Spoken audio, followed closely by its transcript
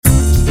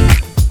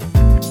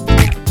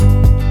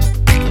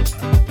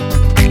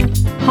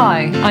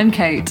Hi, I'm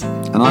Kate.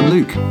 And I'm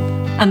Luke.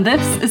 And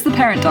this is The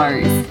Parent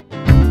Diaries.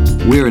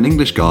 We're an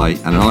English guy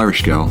and an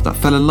Irish girl that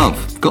fell in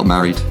love, got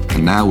married,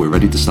 and now we're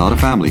ready to start a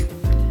family.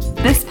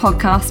 This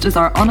podcast is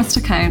our honest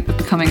account of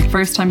becoming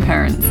first-time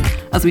parents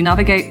as we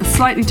navigate the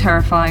slightly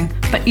terrifying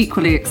but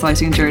equally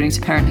exciting journey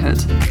to parenthood.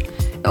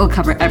 It'll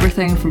cover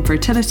everything from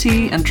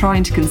fertility and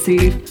trying to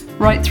conceive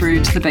right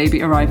through to the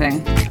baby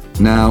arriving.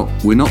 Now,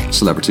 we're not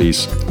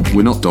celebrities,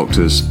 we're not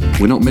doctors,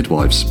 we're not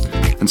midwives,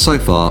 and so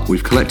far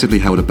we've collectively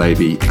held a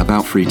baby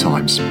about 3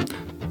 times.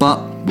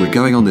 But we're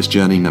going on this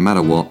journey no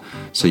matter what,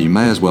 so you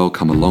may as well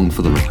come along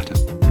for the ride.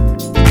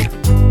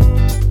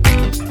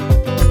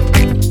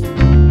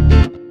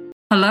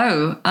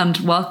 Hello, and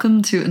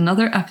welcome to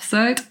another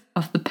episode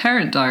of The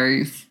Parent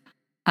Diaries.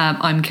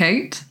 I'm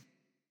Kate.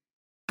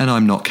 And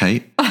I'm not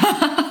Kate.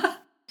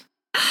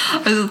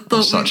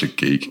 I'm such a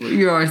geek.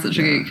 You are such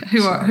a geek.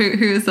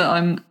 Who is it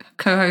I'm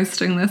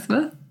co-hosting this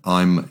with?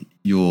 I'm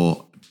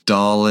your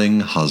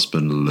darling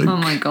husband, Luke. Oh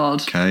my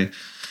God. Okay.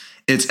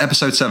 It's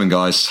episode 7,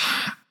 guys,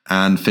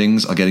 and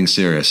things are getting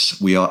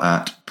serious. We are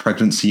at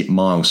pregnancy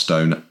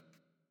milestone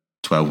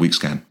 12-week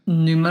scan.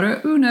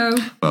 Numero uno.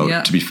 Well,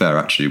 yeah. To be fair,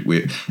 actually,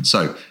 we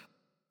said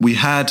we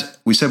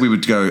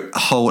would go a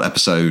whole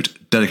episode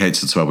dedicated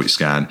to the 12-week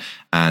scan,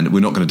 and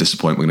we're not going to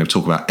disappoint. We're going to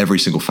talk about every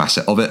single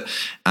facet of it.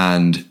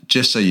 And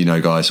just so you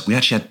know, guys, we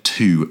actually had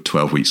 2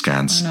 12-week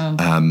scans. I know.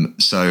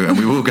 And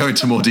we will go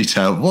into more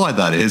detail why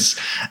that is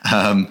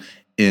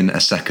in a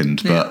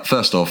second. Yeah. But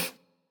first off,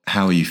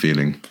 how are you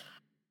feeling?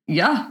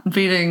 Yeah,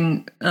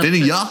 feeling.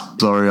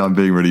 Sorry, I'm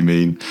being really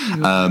mean.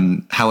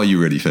 How are you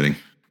really feeling?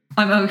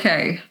 I'm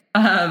okay.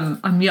 I'm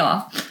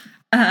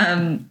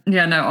I'm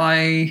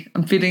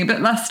feeling a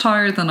bit less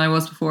tired than I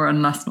was before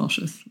and less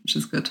nauseous, which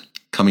is good.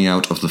 Coming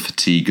out of the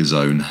fatigue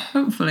zone.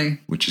 Hopefully.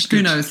 Which is good.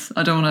 Who knows?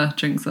 I don't want to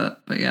jinx it,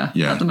 but yeah,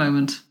 at the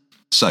moment.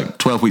 So,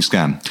 12-week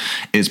scan.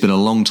 It's been a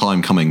long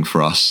time coming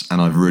for us, and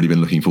I've really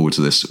been looking forward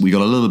to this. We got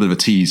a little bit of a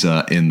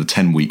teaser in the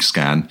 10-week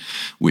scan,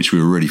 which we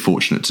were really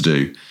fortunate to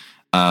do.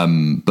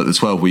 But the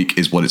 12-week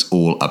is what it's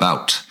all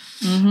about.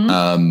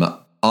 Mm-hmm.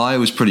 I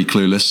was pretty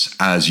clueless,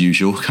 as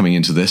usual, coming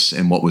into this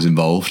in what was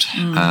involved.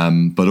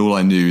 But all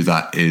I knew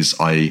that is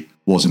I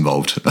was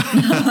involved,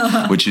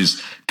 which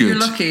is good. You're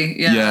lucky,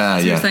 yeah.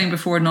 As you were saying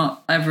before,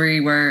 not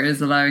everywhere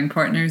is allowing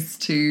partners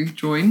to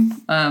join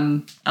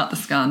at the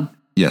scan.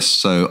 Yes,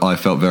 so I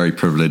felt very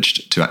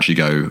privileged to actually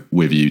go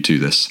with you to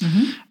this.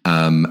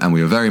 Mm-hmm. And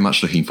we were very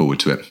much looking forward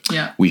to it.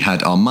 Yeah. We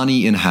had our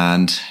money in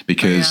hand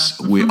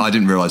because I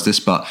didn't realise this,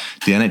 but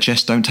the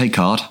NHS don't take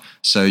card.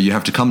 So you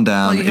have to come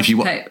down if you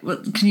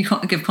want. Can you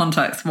give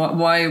context?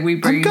 Why are we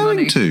bringing money? I'm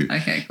going to.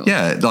 Okay, cool.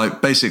 Yeah,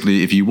 like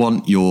basically, if you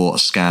want your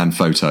scan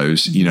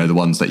photos, you know, the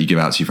ones that you give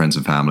out to your friends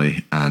and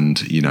family, and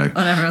you know, and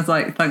everyone's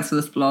like, "Thanks for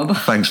this blob."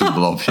 Thanks for the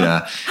blob.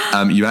 Yeah,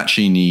 you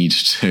actually need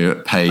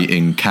to pay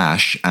in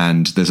cash,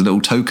 and there's a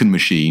little token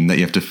machine that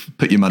you have to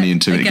put your money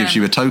into, and it gives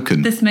you a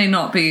token. This may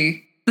not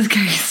be the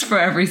case for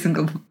every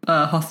single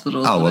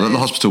hospital. Oh, well, at the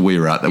hospital we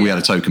were at, we had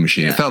a token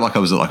machine. It felt like I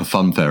was at like a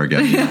fun fair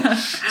again. You know?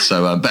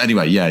 So, but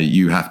anyway,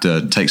 you have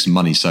to take some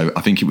money. So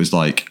I think it was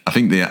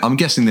I'm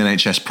guessing the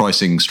NHS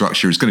pricing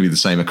structure is going to be the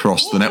same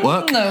across the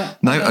network. No.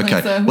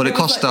 Okay. So. Well, it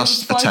cost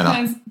us a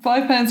tenner.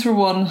 £5 for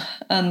 1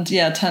 and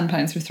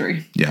 £10 for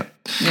 3. Yeah.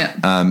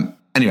 Yeah.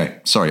 Anyway,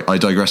 sorry, I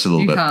digress a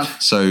little bit.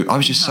 Have. So I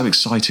was just so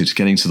excited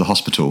getting to the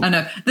hospital. I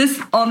know. This,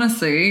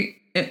 honestly,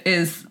 it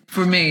is,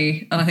 for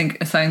me, and I think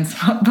it sounds,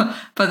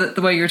 but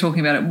the way you're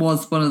talking about it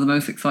was one of the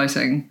most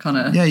exciting kind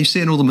of... Yeah, you see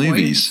it in all the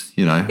movies,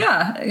 you know.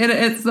 Yeah,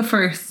 it's the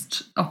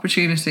first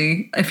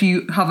opportunity, if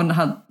you haven't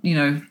had, you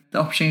know, the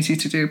opportunity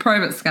to do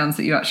private scans,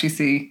 that you actually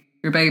see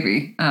your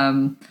baby.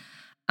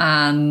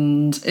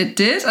 And it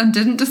did and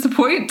didn't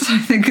disappoint, I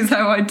think is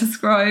how I'd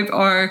describe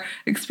our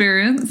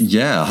experience.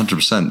 Yeah,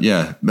 100%.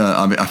 Yeah.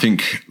 I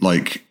think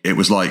it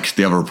was like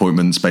the other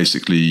appointments,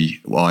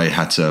 basically I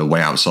had to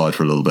wait outside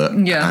for a little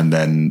bit. Yeah. And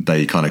then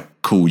they kind of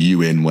call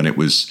you in when it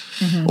was,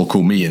 or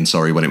call me in,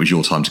 when it was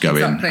your time to go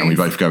in. And we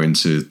both go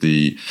into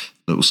the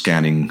little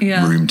scanning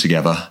room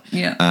together.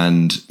 Yeah.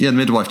 And the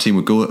midwife team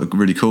were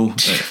really cool. I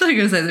thought you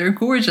were going to say they were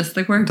gorgeous.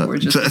 They were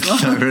gorgeous. I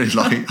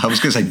was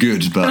going to say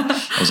good, but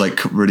I was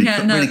like really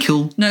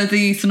cool. No,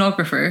 the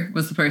sonographer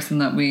was the person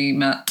that we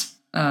met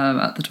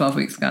at the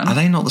 12-week scan. Are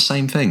they not the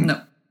same thing?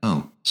 No.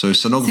 Oh, so a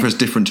sonographer is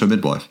different to a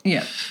midwife?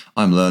 Yeah.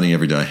 I'm learning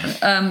every day.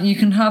 You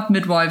can have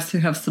midwives who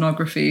have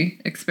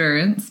sonography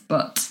experience,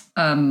 but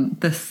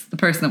the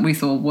person that we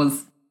saw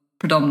was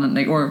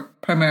predominantly or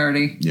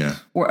primarily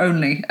or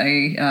only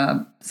a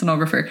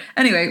sonographer.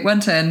 Anyway,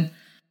 went in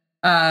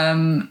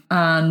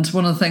and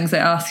one of the things they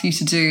ask you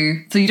to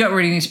do, so you don't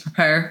really need to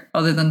prepare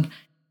other than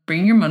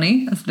bring your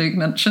money, as Luke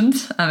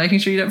mentioned, making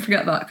sure you don't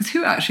forget that, because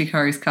who actually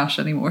carries cash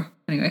anymore?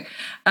 Anyway,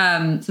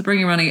 so bring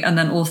your money and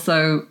then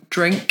also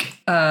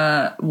drink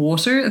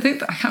water. I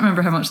can't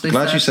remember how much they said.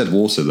 Glad you said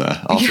water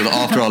there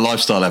after our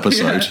lifestyle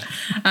episode.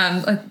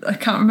 I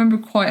can't remember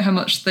quite how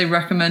much they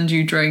recommend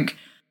you drink.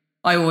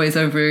 I always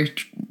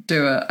overdose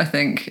do it, I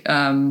think,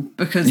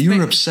 because you were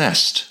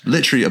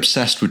literally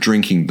obsessed with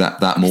drinking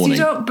that morning.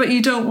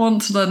 You don't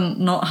want to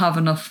then not have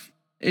enough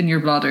in your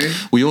bladder.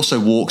 We also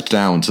walked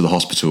down to the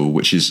hospital,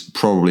 which is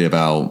probably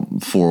about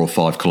 4 or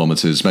 5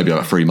 kilometres, maybe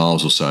about 3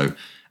 miles or so.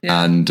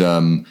 Yeah. And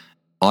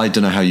I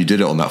don't know how you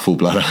did it on that full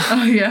bladder.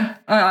 Oh, yeah.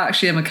 I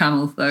actually am a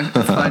camel, though.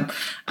 That's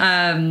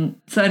fine.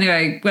 So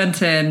anyway,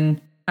 went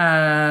in.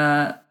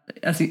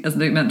 As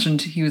Luke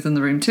mentioned, he was in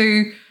the room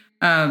too.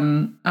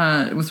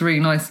 It was a really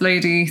nice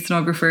lady,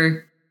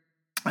 sonographer.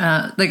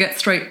 They get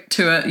straight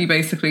to it. You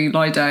basically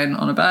lie down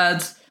on a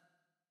bed.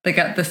 They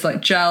get this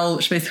like gel,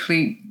 which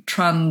basically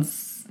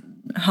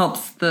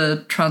helps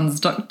the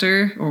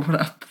transductor or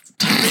whatever.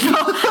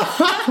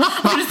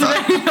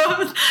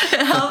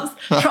 It helps.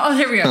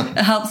 Here we go.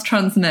 It helps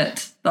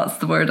transmit. That's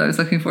the word I was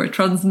looking for.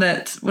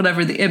 Transmit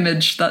whatever the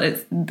image that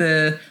it's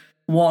the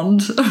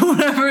wand or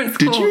whatever it's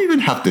called. Did you even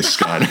have this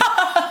scan?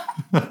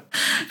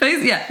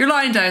 Basically, yeah, you're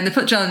lying down. They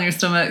put gel in your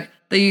stomach.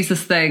 They use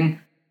this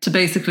thing to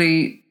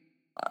basically.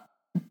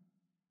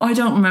 I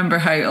don't remember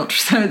how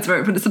ultrasounds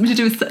work, but it's something to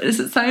do with,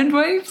 is it sound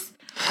waves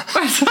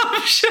or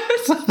some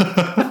shit?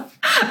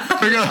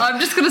 I'm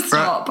just going to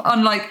stop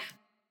and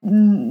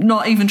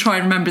not even try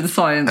and remember the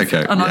science.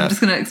 Okay, and I'm just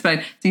going to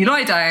explain. So you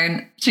lie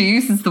down, she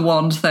uses the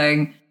wand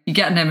thing, you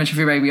get an image of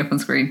your baby up on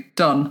screen.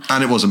 Done.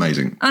 And it was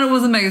amazing.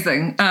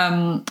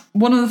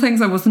 One of the things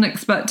I wasn't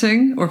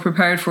expecting or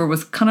prepared for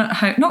was kind of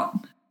how,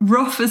 not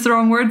rough is the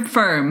wrong word,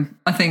 firm,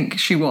 I think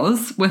she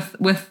was with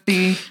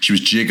the... She was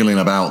jiggling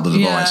about the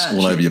device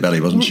all over your belly,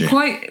 wasn't she?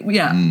 Quite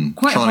trying hard.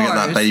 to get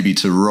that baby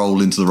to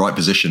roll into the right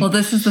position. Well,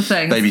 this is the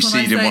thing. Baby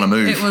C didn't want to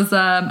move. It was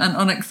an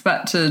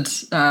unexpected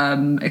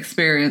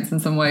experience in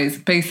some ways.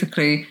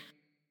 Basically,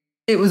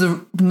 it was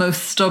the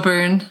most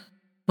stubborn,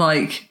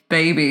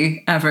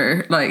 baby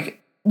ever.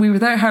 We were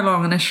there how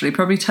long initially?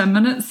 Probably 10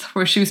 minutes,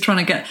 where she was trying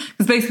to get...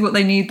 Because basically what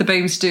they need the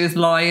baby to do is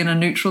lie in a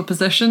neutral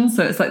position.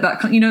 So it's like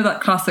that, that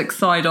classic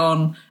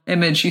side-on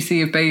image you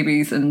see of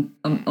babies in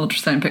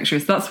ultrasound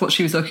pictures. That's what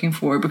she was looking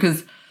for,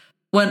 because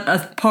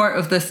as part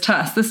of this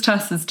test is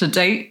to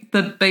date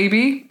the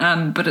baby,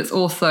 but it's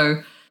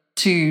also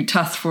to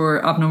test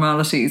for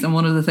abnormalities. And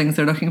one of the things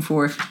they're looking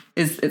for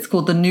it's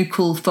called the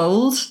nuchal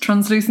fold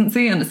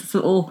translucency, and it's this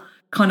little...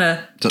 kind of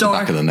dark. It's the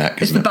back of the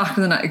neck, It's the back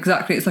of the neck,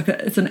 exactly. It's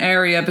it's an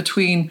area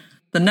between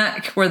the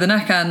neck, where the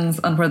neck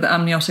ends, and where the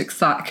amniotic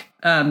sac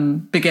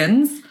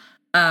begins.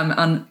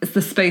 And it's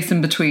the space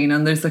in between,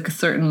 and there's a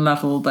certain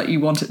level that you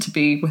want it to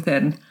be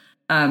within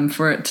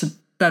for it to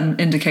then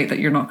indicate that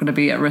you're not going to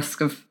be at risk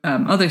of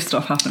other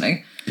stuff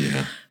happening.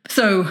 Yeah.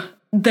 So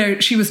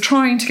she was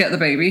trying to get the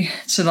baby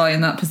to lie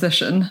in that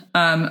position.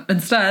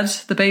 Instead,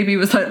 the baby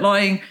was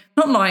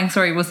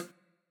was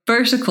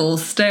vertical,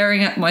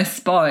 staring at my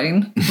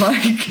spine,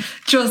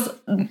 just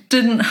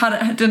didn't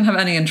have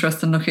any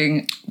interest in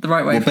looking the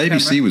right way. Well, baby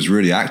C was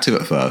really active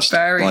at first.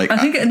 Very. I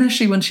think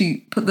initially when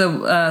she put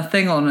the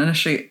thing on,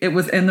 it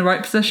was in the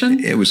right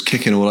position. It was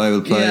kicking all over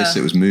the place.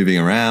 Yeah. It was moving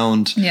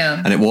around. Yeah.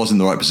 And it was in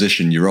the right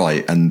position. You're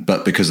right.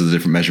 But because of the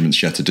different measurements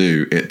she had to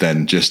do, it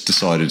then just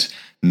decided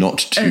not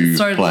to it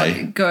started,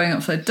 play. Going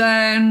upside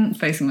down,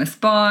 facing my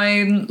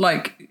spine,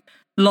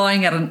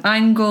 lying at an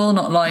angle,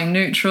 not lying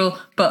neutral,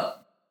 but.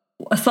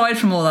 Aside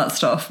from all that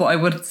stuff, what I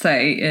would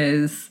say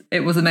is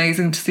it was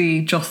amazing to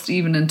see just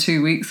even in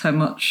 2 weeks how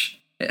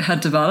much it had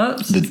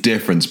developed. The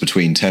difference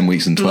between 10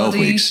 weeks and 12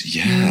 weeks.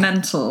 Yeah.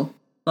 Mental.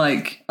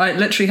 I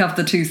literally have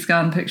the 2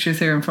 scan pictures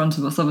here in front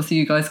of us. Obviously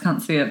you guys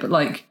can't see it, but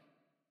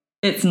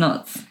it's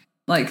nuts.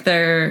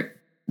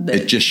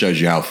 It just shows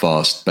you how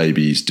fast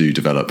babies do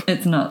develop.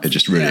 It's nuts. It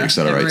just really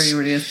accelerates. It really,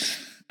 really is.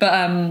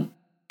 But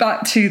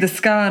back to the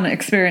scan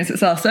experience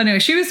itself. So anyway,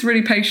 she was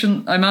really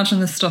patient. I imagine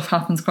this stuff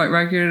happens quite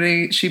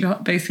regularly. She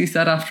basically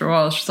said after a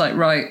while, she's like,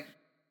 right,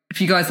 if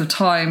you guys have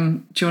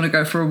time, do you want to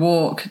go for a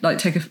walk?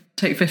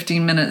 Take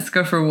 15 minutes,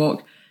 go for a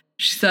walk.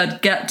 She said,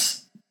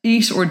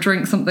 eat or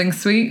drink something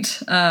sweet,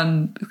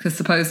 because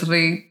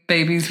supposedly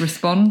babies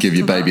respond. Give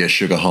your baby a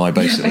sugar high,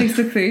 basically. Yeah,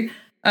 basically.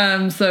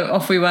 So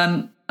off we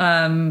went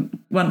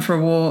for a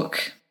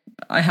walk.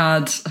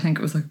 I think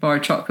it was a bar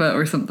of chocolate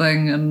or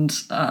something, and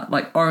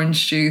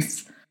orange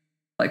juice.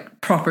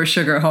 Proper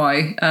sugar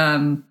high.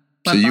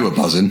 So you were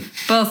buzzing.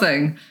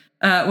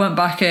 Went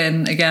back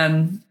in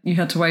again. You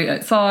had to wait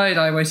outside.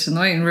 I waited in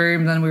the waiting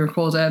room. Then we were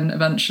called in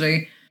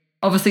eventually.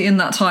 Obviously, in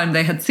that time,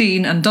 they had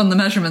seen and done the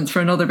measurements for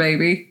another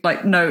baby.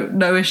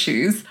 No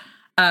issues.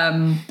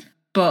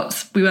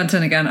 But we went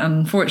in again, and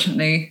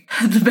unfortunately,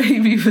 the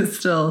baby was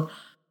still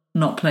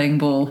not playing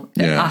ball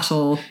at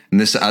all.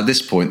 And at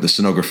this point, the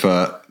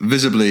sonographer,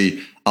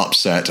 visibly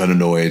upset and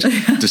annoyed,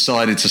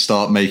 decided to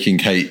start making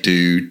Kate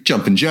do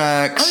jumping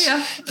jacks. Oh,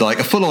 yeah.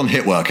 A full-on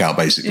HIIT workout,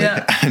 basically.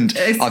 Yeah. And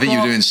I think you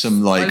were doing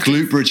some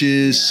glute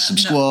bridges, some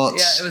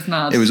squats. Yeah, it was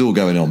mad. It was all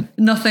going on.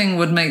 Nothing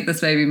would make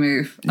this baby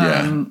move,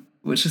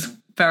 which is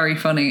very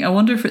funny. I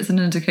wonder if it's an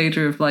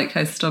indicator of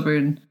how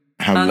stubborn...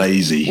 How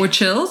lazy. Or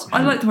chilled.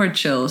 I like the word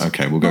chilled.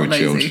 Okay, we'll go with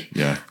chilled.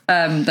 Yeah.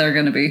 They're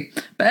going to be.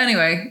 But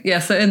anyway,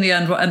 so in the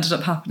end, what ended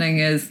up happening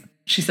is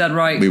she said,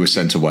 right. We were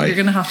sent away. You're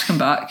going to have to come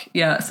back.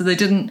 Yeah. So they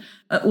didn't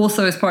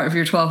Also, as part of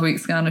your 12-week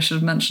scan, I should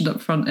have mentioned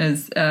up front,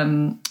 is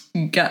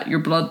you get your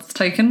bloods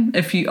taken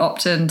if you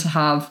opt in to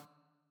have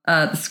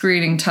the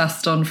screening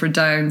test done for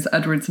Downs,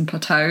 Edwards and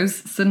Patau's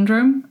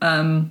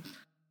syndrome.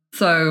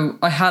 So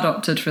I had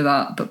opted for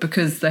that, but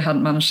because they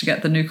hadn't managed to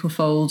get the nuchal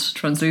fold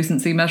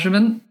translucency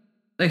measurement,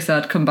 they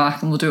said, come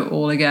back and we'll do it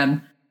all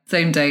again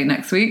same day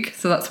next week.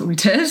 So that's what we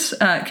did.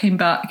 Came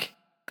back.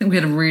 I think we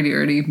had a really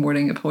early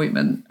morning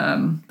appointment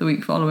the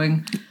week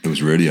following. It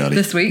was really early.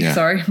 This week,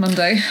 sorry,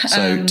 Monday.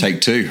 So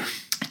take two.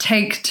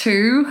 Take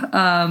two.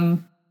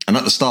 And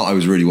at the start, I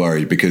was really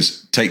worried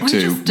because take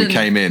two, we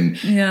came in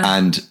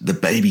and the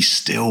baby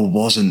still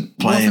wasn't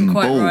playing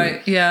quite ball.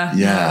 Right.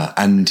 Yeah.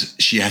 And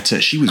she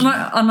was.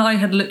 And I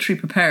had literally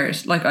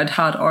prepared, like I'd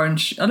had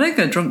orange. I think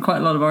I'd drunk quite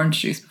a lot of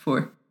orange juice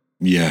before.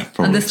 Yeah,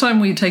 probably. And this time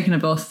we'd taken a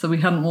bus, so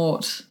we hadn't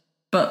walked.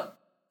 But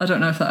I don't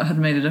know if that had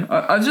made it.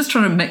 I was just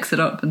trying to mix it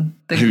up and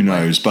think. Who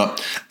knows?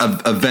 But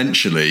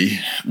eventually,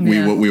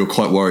 we were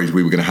quite worried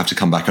we were going to have to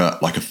come back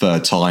like a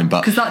third time.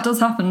 But because that does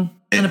happen.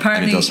 And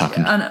apparently, it does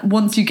happen. And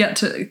once you get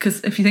to,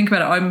 because if you think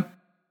about it, I'm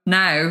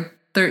now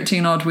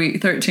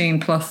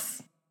 13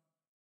 plus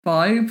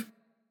 5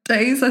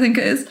 days, I think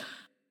it is.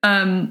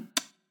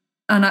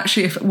 And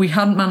actually, if we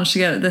hadn't managed to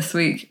get it this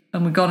week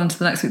and we got into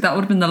the next week, that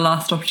would have been the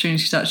last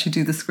opportunity to actually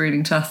do the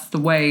screening test the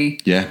way.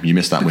 Yeah, you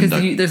missed that window.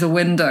 Because there's a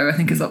window, I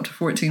think it's up to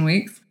 14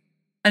 weeks.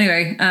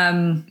 Anyway,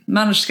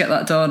 managed to get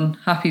that done.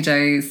 Happy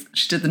days.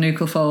 She did the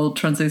nuchal fold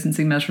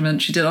translucency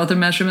measurement. She did other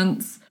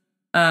measurements.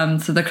 So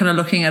they're kind of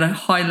looking at a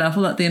high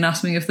level at the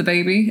anatomy of the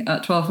baby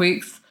at 12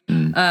 weeks,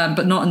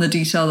 but not in the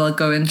detail they'll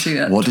go into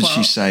at What did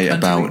she say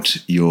about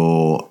weeks.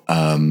 Your,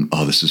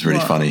 this is really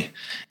funny,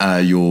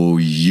 your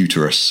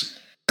uterus?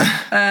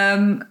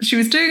 She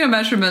was doing a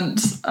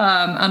measurement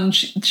and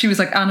she was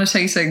like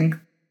annotating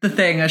the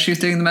thing as she was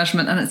doing the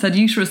measurement, and it said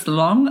uterus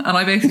long, and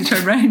I basically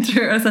turned around to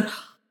her and I said,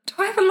 do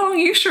I have a long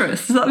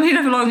uterus? Does that mean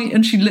I have a long...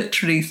 And she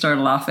literally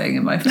started laughing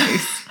in my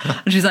face.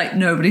 And she's like,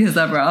 nobody has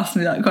ever asked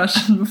me that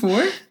question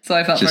before. So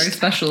I felt very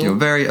special. You're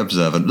very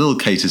observant. Little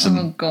Katism.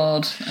 Oh,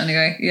 God.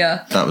 Anyway,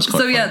 yeah. That was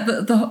quite fun. Yeah,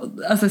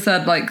 as I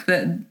said,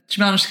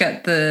 she managed to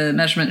get the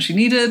measurement she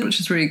needed,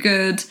 which is really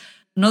good.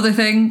 Another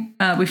thing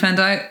we found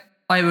out,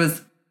 I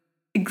was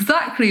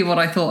exactly what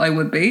I thought I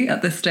would be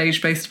at this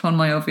stage based upon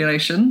my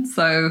ovulation.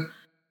 So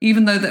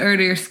even though the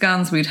earlier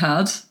scans we'd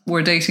had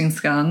were dating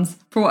scans,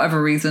 for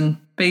whatever reason,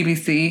 baby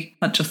C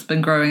had just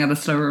been growing at a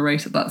slower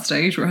rate at that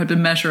stage, or had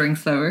been measuring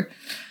slower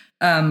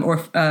or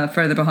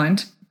further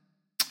behind.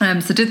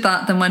 So did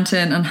that, then went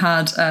in and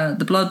had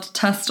the blood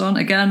test on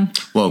again.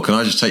 Well, can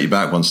I just take you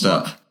back one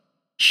step? What?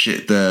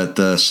 Shit,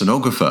 the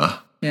sonographer.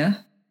 Yeah.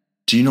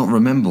 Do you not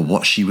remember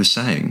what she was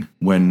saying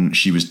when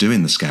she was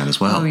doing the scan as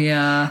well? Oh,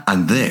 yeah.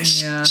 And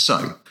this. Yeah.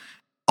 So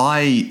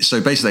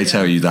basically they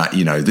tell you that,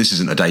 this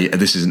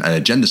isn't a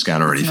gender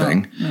scan or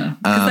anything. No.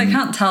 Because they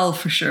can't tell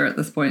for sure at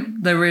this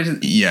point. They really.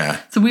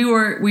 Yeah. So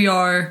we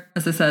are,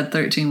 as I said,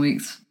 13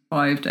 weeks,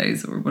 5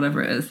 days or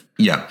whatever it is.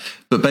 Yeah.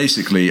 But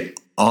basically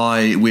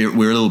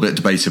we're a little bit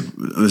debated.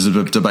 There's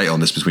a debate on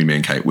this between me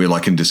and Kate. We're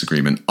like in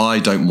disagreement. I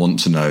don't want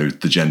to know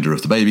the gender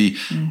of the baby,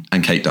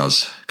 and Kate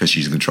does because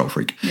she's a control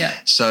freak. Yeah.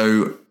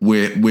 So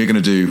we're going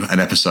to do an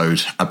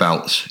episode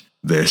about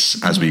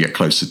this as we get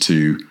closer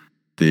to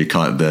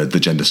the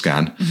gender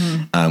scan,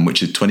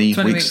 which is 20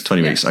 weeks.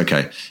 20 weeks.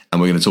 Okay. And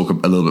we're going to talk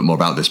a little bit more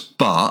about this,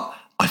 but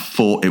I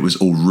thought it was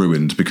all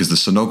ruined because the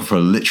sonographer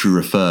literally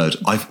referred.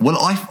 I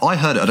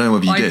heard it. I don't know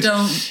whether you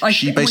did.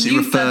 She basically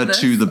referred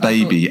to the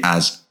baby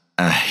as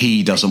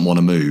he doesn't want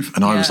to move,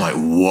 and I was like,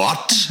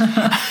 what?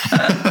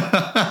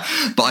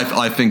 But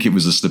I think it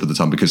was a slip of the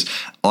tongue because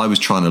I was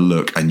trying to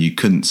look and you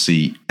couldn't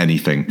see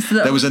anything. So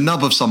there was a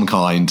nub of some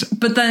kind,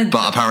 but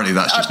apparently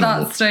that's just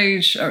normal. At that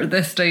stage, or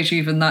this stage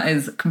even, that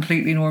is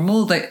completely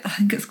normal. I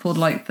think it's called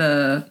they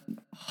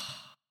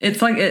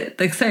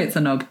say it's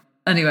a nub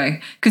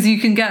anyway, because you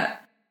can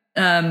get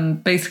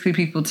basically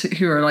people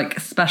who are like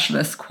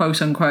specialists, quote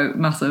unquote,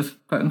 massive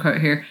quote unquote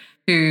here,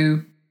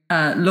 who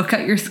look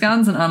at your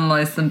scans and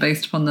analyse them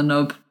based upon the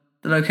nub,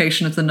 the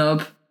location of the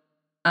nub,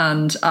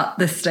 and at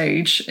this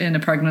stage in a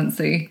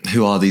pregnancy.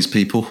 Who are these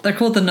people? They're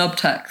called the nub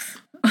techs.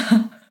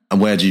 And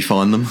where do you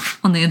find them?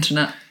 On the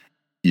internet.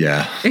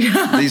 Yeah.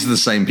 These are the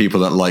same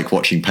people that like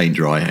watching paint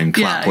dry and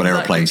clap when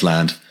aeroplanes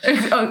land.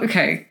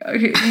 Okay.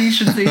 You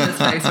should see this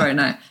face right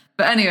now.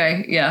 But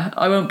anyway,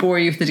 I won't bore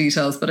you with the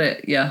details, but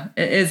it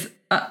is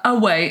a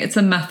way, it's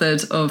a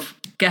method of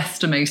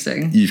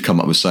guesstimating. You've come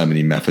up with so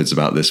many methods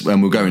about this,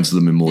 and we'll go into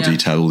them in more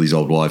detail, all these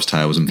old wives'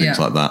 tales and things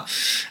like that.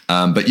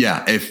 But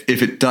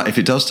if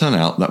it does turn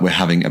out that we're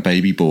having a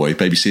baby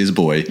C is a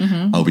boy,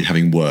 I'll be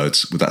having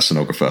words with that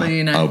sonographer.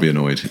 Well, I'll be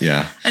annoyed.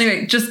 Yeah.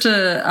 Anyway, just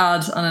to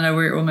add, and I know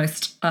we're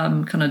almost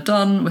kind of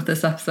done with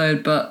this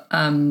episode, but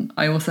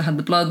I also had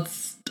the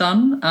bloods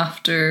done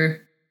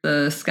after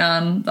the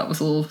scan. That was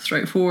all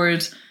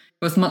straightforward. It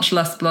was much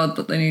less blood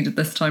that they needed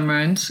this time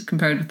round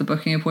compared with the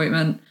booking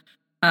appointment.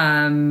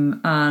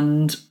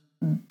 And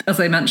as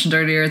I mentioned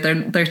earlier,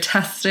 they're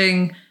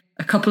testing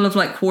a couple of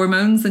like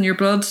hormones in your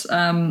blood,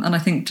 and I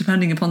think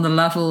depending upon the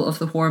level of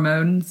the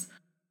hormones,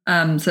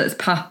 So it's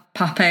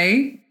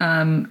PAPA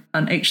and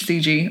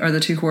HCG are the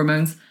two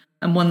hormones.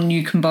 And when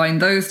you combine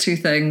those two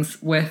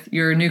things with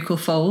your nuchal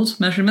fold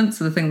measurement,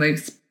 so the thing they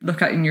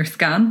look at in your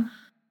scan,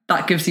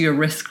 that gives you a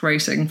risk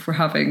rating for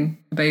having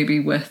a baby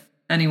with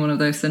any one of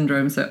those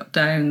syndromes, so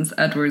Downs,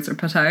 Edwards or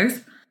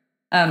Patau's.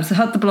 So I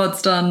had the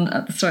bloods done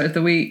at the start of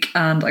the week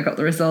and I got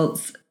the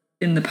results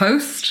in the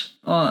post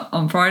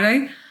on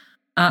Friday.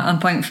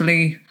 And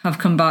thankfully have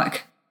come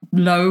back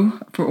low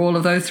for all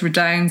of those. For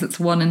Downs,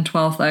 it's 1 in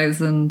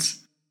 12,000.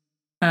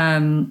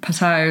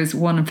 Patau's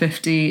 1 in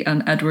 50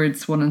 and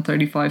Edwards 1 in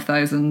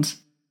 35,000.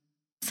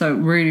 So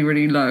really,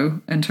 really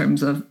low in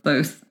terms of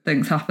those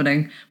things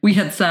happening. We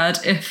had said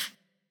if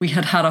we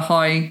had had a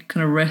high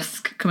kind of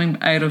risk coming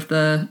out of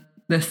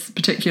this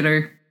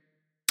particular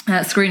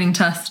screening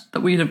test,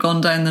 that we'd have gone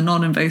down the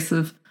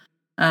non-invasive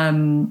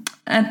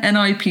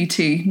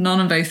NIPT,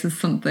 non-invasive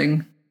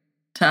something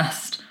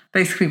test,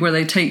 basically where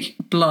they take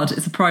blood.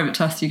 It's a private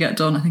test you get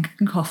done. I think it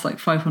can cost like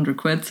 500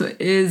 quid. So it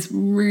is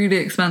really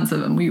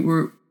expensive and we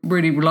were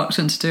really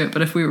reluctant to do it.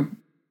 But if we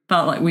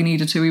felt like we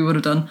needed to, we would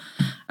have done.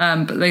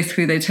 But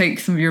basically they take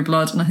some of your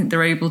blood and I think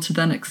they're able to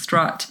then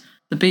extract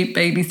the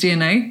baby's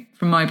DNA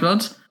from my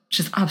blood,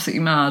 which is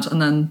absolutely mad,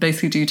 and then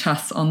basically do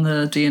tests on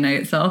the DNA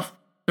itself.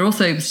 They're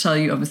also able to tell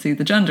you, obviously,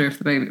 the gender of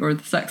the baby or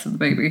the sex of the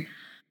baby.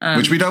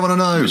 Which we don't want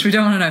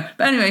to know.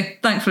 But anyway,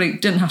 thankfully,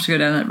 didn't have to go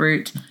down that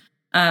route.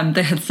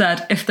 They had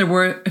said if it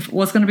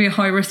was going to be a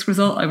high risk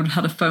result, I would have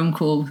had a phone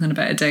call within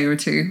about a day or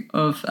two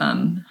of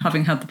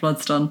having had the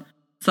bloods done.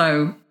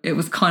 So it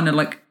was kind of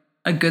like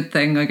a good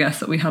thing, I guess,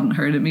 that we hadn't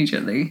heard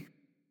immediately.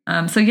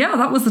 So yeah,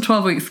 that was the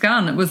 12-week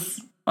scan. It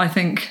was, I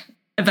think,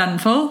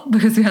 eventful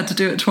because we had to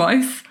do it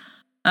twice.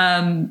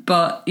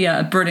 But yeah,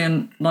 a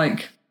brilliant,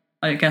 milestone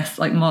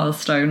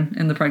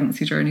in the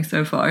pregnancy journey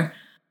so far.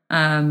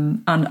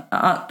 And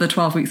at the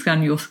 12-week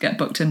scan, you also get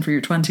booked in for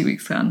your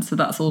 20-week scan. So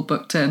that's all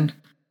booked in.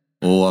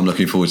 Oh, I'm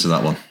looking forward to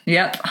that one.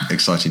 Yep.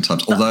 Exciting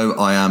times. Although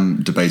I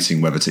am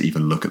debating whether to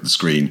even look at the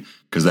screen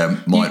because there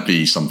might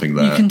be something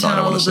there. You can that I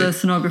tell want to the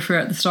see.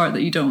 sonographer at the start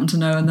that you don't want to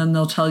know, and then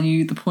they'll tell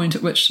you the point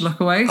at which to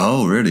look away.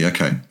 Oh, really?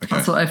 Okay.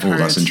 That's what I've heard. Oh,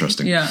 that's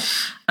interesting. Yeah.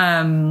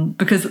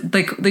 Because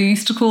they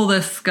used to call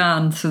this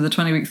scan, so the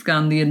 20-week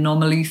scan, the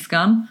anomaly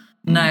scan.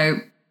 Now,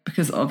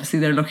 because obviously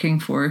they're looking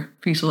for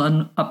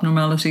fetal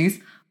abnormalities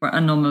or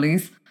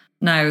anomalies,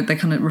 now they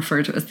kind of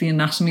refer to it as the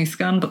anatomy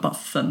scan, but that's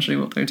essentially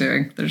what they're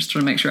doing. They're just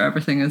trying to make sure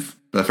everything is...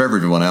 But for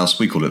everyone else,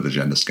 we call it the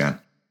gender scan.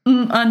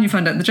 And you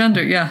find out the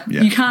gender, yeah.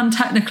 You can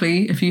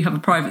technically, if you have a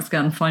private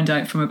scan, find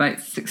out from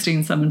about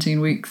 16, 17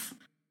 weeks.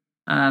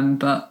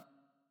 But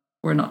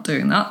we're not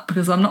doing that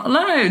because I'm not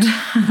allowed.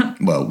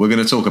 Well, we're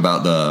going to talk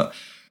about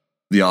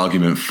the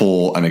argument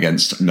for and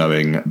against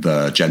knowing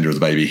the gender of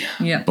the baby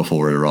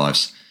before it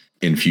arrives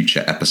in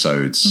future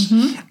episodes.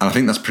 And I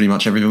think that's pretty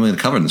much everything we're going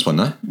to cover in this one,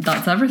 no?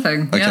 That's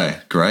everything. Okay,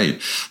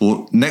 great.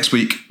 Well, next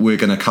week we're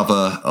going to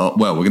cover,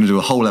 we're going to do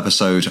a whole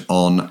episode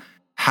on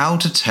how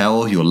to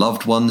tell your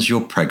loved ones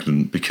you're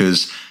pregnant,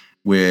 because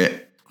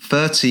we're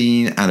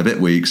 13 and a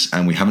bit weeks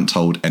and we haven't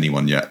told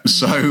anyone yet.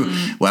 So,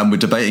 and we're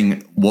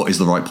debating what is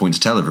the right point to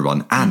tell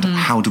everyone and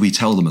how do we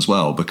tell them as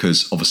well,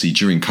 because obviously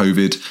during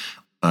COVID,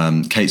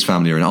 Kate's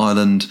family are in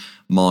Ireland,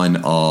 mine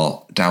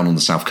are down on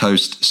the south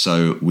coast,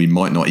 so we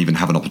might not even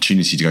have an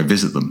opportunity to go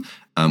visit them.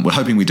 We're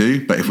hoping we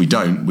do, but if we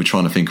don't, we're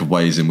trying to think of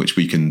ways in which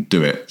we can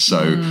do it.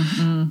 So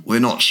we're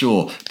not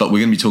sure, but we're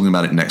going to be talking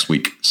about it next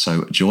week.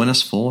 So join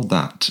us for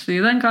that. See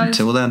you then, guys.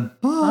 Until then,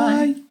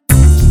 bye.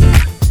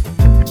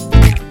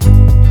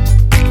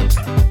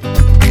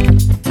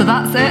 So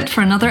that's it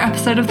for another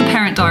episode of The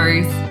Parent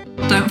Diaries.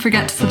 Don't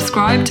forget to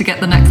subscribe to get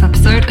the next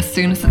episode as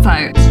soon as it's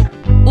out.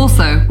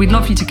 Also, we'd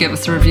love you to give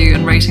us a review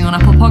and rating on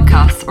Apple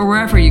Podcasts or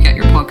wherever you get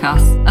your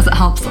podcasts, as it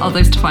helps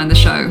others to find the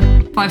show.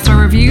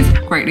 5-star reviews,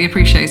 greatly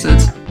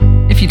appreciated.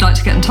 If you'd like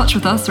to get in touch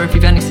with us or if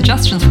you've any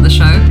suggestions for the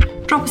show,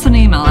 drop us an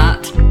email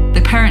at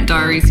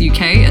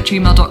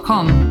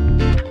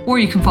theparentdiariesuk@gmail.com, or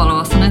you can follow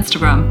us on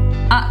Instagram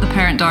at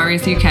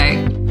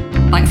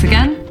theparentdiariesuk. Thanks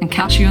again, and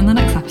catch you in the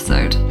next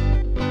episode.